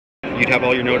you'd have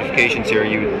all your notifications here.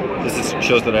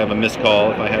 Shows that I have a missed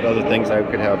call. If I had other things, I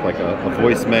could have like a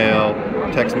voicemail,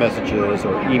 text messages,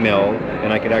 or email,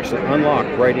 and I could actually unlock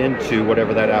right into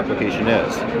whatever that application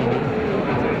is. I'm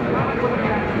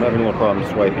having a little problem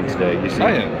swiping today. You see? Oh,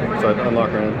 yeah. So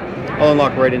I'll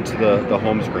unlock right into the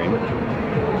home screen.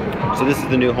 So this is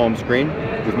the new home screen.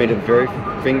 We've made it very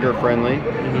finger friendly.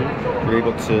 You're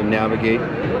able to navigate,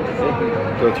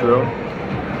 go through,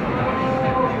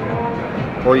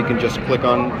 or you can just click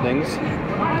on things.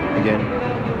 Again,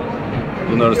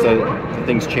 you'll notice that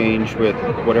things change with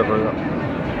whatever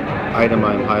item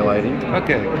I'm highlighting.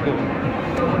 Okay, cool.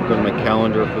 Go to my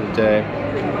calendar for the day.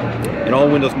 And all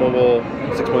Windows Mobile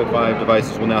 6.5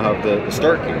 devices will now have the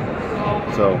start key.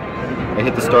 So I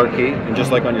hit the start key, and just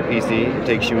like on your PC, it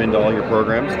takes you into all your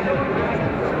programs.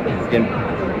 Again,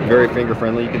 very finger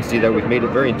friendly. You can see that we've made it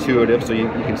very intuitive, so you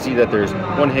can see that there's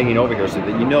one hanging over here, so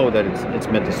that you know that it's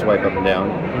meant to swipe up and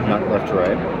down, not left to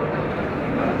right.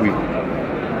 We've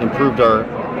improved the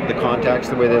contacts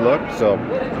the way they look, so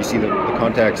you see the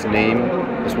contact's name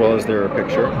as well as their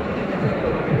picture.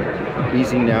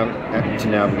 Easy to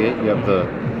navigate. You have the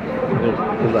little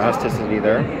elasticity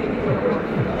there.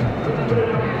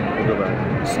 We'll go back.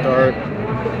 Start.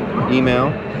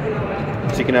 Email.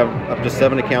 So you can have up to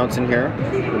 7 accounts in here.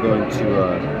 We're going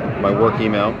to my work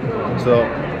email. So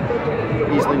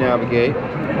easily navigate.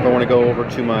 If I want to go over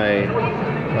to my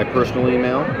personal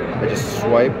email, I just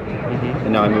swipe,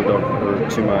 and now I moved over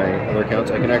to my other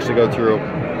accounts. I can actually go through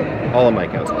all of my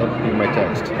accounts, even my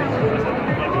text.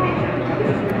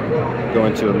 Go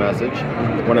into a message.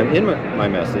 When I'm in my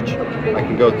message, I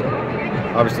can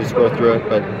obviously scroll through it,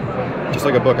 but just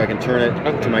like a book, I can turn it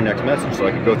to my next message, so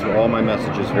I can go through all my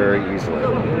messages very easily.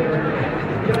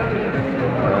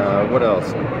 What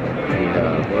else?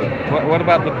 What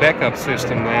about the backup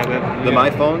system, man? My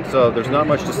phone. So there's not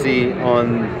much to see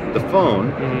on the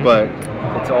phone, but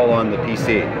it's all on the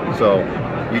PC. So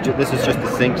this is just the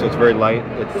sync, so it's very light.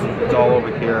 It's all over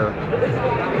here.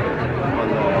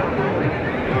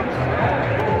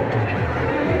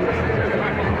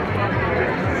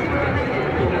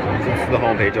 The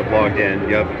home page. I've logged in.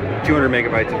 You have 200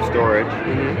 megabytes of storage.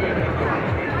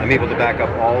 I'm able to back up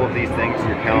all of these things in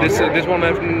your calendar. This one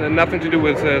has nothing to do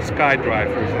with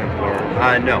SkyDrive, for example? Or?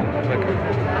 No. Okay.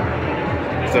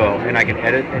 So, and I can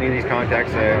edit any of these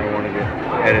contacts. I want to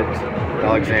edit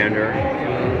Alexander.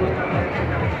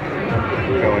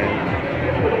 Go in.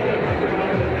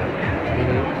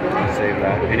 Save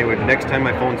that. Anyway, the next time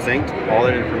my phone's synced, all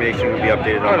that information will be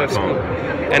updated on my phone. Cool.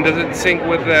 And does it sync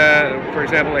with, for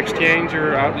example, Exchange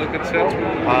or Outlook itself?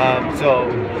 So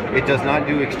it does not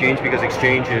do Exchange, because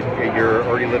Exchange, you're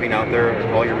already living out there.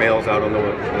 All your mail's out on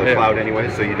the cloud anyway,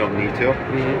 so you don't need to.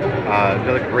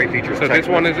 Another great feature is so this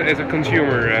one is a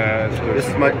consumer solution. This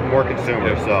is much more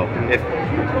consumer. So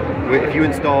if you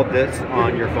installed this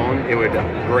on your phone, it would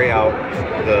gray out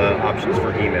the options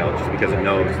for email, just because it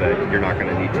knows that you're not going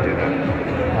to need to do that.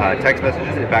 Text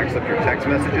messages, it backs up your text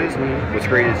messages. What's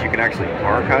great is you can actually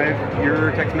archive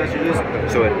your text messages,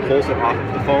 so it pulls it off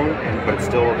of the phone, but it's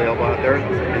still available out there.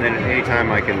 And then at any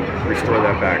time I can restore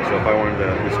that back. So if I wanted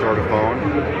to restore the phone,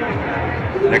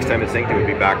 next time it's synced, it would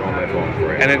be back on my phone.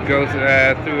 And it goes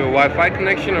through a Wi-Fi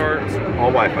connection, or?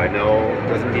 All Wi-Fi, no,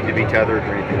 doesn't need to be tethered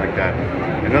or anything like that.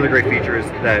 Another great feature is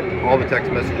that all the text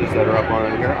messages that are up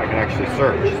on here, I can actually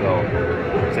search. So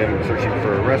say I'm searching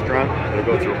for a restaurant, it'll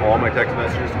go through all my text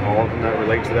messages, all of them that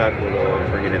relate to that, it'll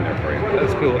bring it in there for you.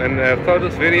 That's cool. And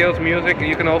photos, videos, music,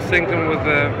 you can all sync them with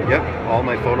Yep, all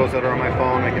my photos that are on my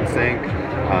phone, I can sync.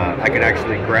 I can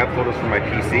actually grab photos from my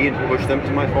PC and push them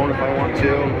to my phone if I want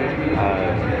to.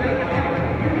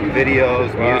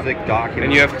 Videos, music, documents.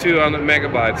 And you have 200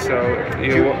 megabytes, so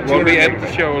you won't be able to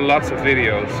show lots of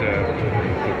videos.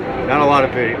 Not a lot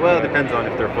of video. Well, it depends on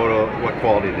if they're what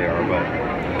quality they are. But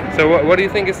so, what do you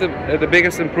think is the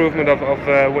biggest improvement of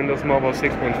Windows Mobile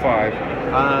 6.5?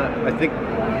 I think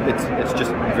it's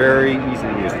just very easy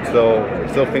to use. It's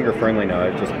so finger friendly now.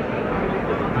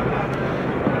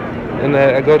 And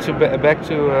I go back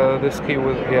to this key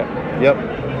with Yep. You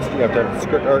have to have the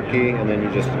script art key, and then you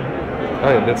just. Oh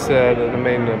yeah, that's the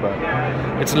main button.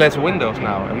 It's less Windows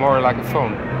now, and more like a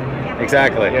phone.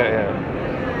 Exactly. Yeah.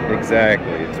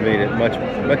 Exactly. It's made it much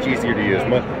easier to use.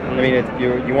 I mean,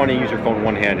 you want to use your phone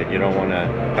one-handed. You don't want to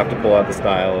have to pull out the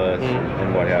stylus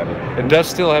and what have you. It does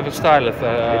still have a stylus.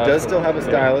 It does still have a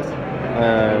stylus,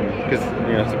 because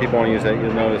some people want to use that.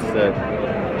 You'll notice that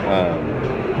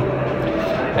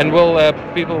And will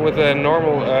people with a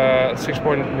normal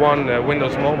 6.1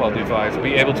 Windows Mobile device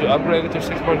be able to upgrade it to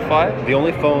 6.5? The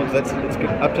only phones, it's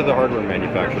up to the hardware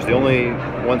manufacturers. The only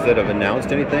ones that have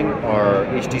announced anything are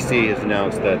HTC has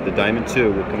announced that the Diamond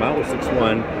 2 will come out with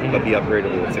 6.1, but be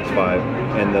upgradable with 6.5,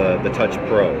 and the Touch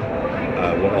Pro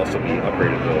will also be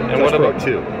upgradable. And Touch what Pro about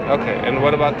 2? Okay, and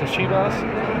what about Toshiba's?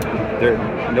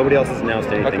 Nobody else has announced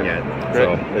anything yet, great.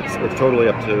 so it's totally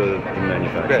up to the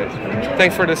manufacturers. Great.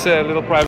 Thanks for this little private